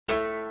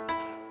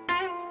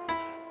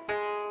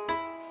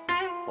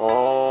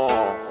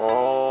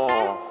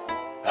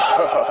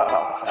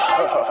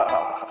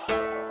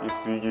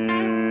Gizz.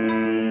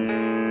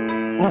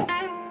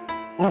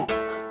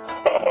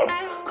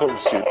 Come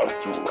shit the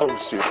jewel, come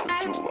shit the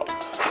jewel.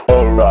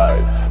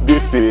 Alright,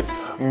 this is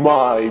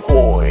my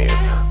point.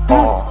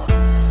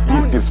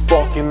 This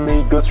fucking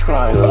niggas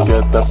try to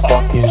get the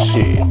fucking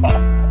shit.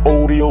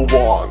 Audio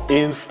 1,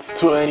 Inst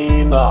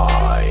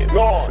 29.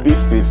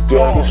 This is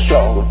just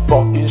show, the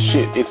fucking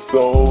shit is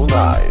so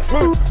nice.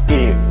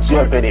 In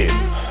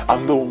Japanese, I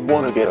don't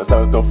wanna get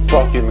the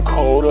fucking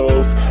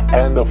kodos,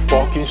 and the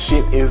fucking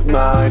shit is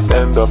nice,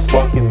 and the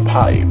fucking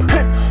pipe.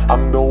 I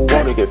don't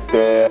wanna get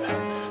that.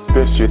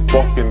 That shit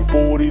fucking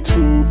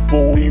 42,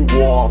 41,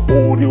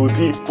 audio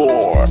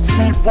D4.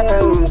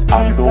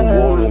 I don't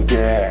wanna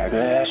get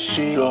that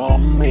shit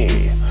on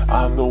me.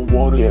 I don't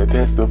wanna get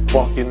that's the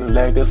fucking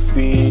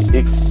legacy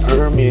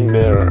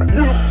experimenter.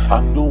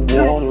 I don't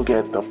wanna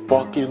get the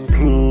fucking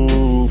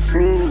flute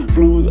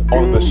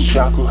on the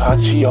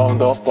shakuhachi on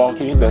the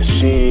fucking the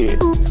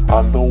shit.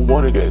 I don't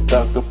wanna get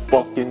that the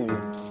fucking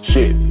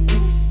shit.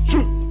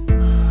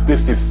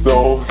 This is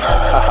so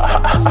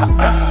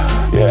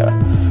yeah.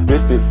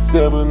 This is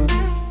 7,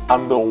 I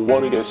don't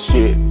wanna get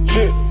shit.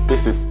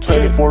 This is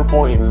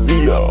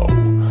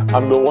 24.0, I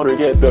don't wanna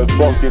get the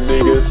fucking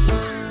niggas.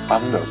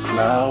 I'm the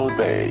cloud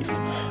base,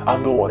 I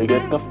don't wanna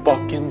get the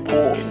fucking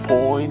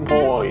point.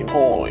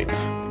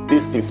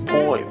 This is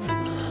point,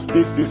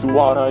 this is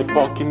what I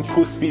fucking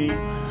pussy,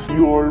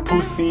 your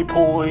pussy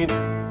point.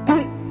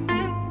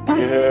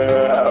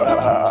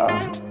 Yeah.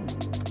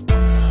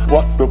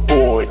 What's the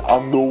point?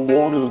 I don't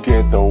wanna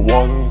get the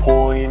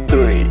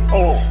 1.3.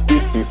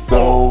 This is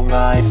so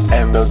nice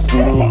and the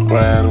group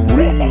and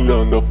real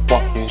on the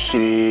fucking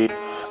shit.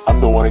 I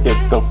don't wanna get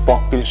the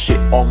fucking shit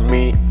on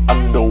me.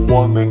 I'm the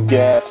one that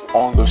gets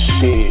on the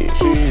shit.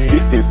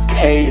 This is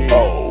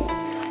KO.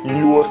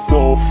 You are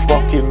so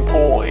fucking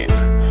point.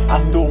 I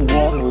don't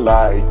wanna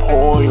like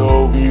point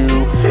of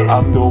view.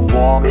 I'm the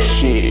one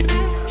shit.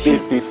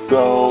 This is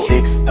so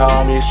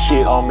extended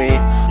shit on me.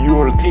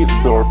 Your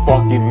tits are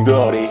fucking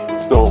dirty,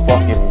 so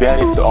fucking that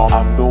is on.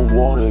 I don't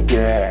wanna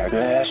get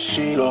that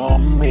shit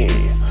on me.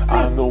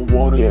 I don't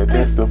wanna get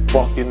that's the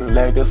fucking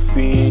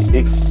legacy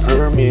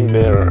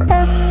experimenter.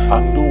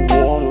 I don't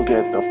wanna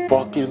get the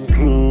fucking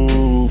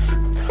flute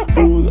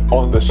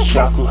on the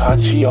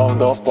shakuhachi on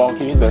the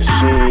fucking the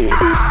shit.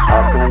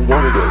 I don't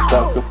wanna get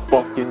that the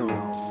fucking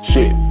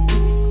shit.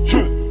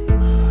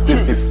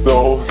 This is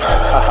so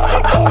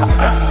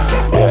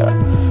yeah.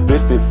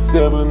 This is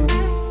 7,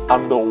 I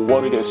don't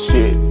wanna get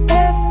shit.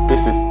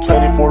 This is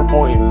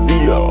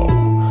 24.0,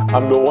 I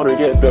don't wanna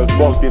get the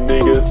fucking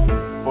niggas.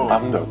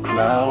 I'm the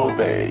cloud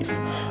base,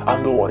 I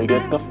don't wanna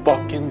get the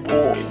fucking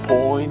point.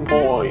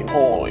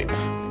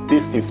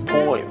 This is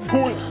point.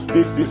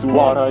 This is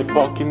what I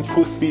fucking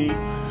pussy,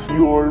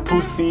 your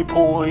pussy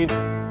point.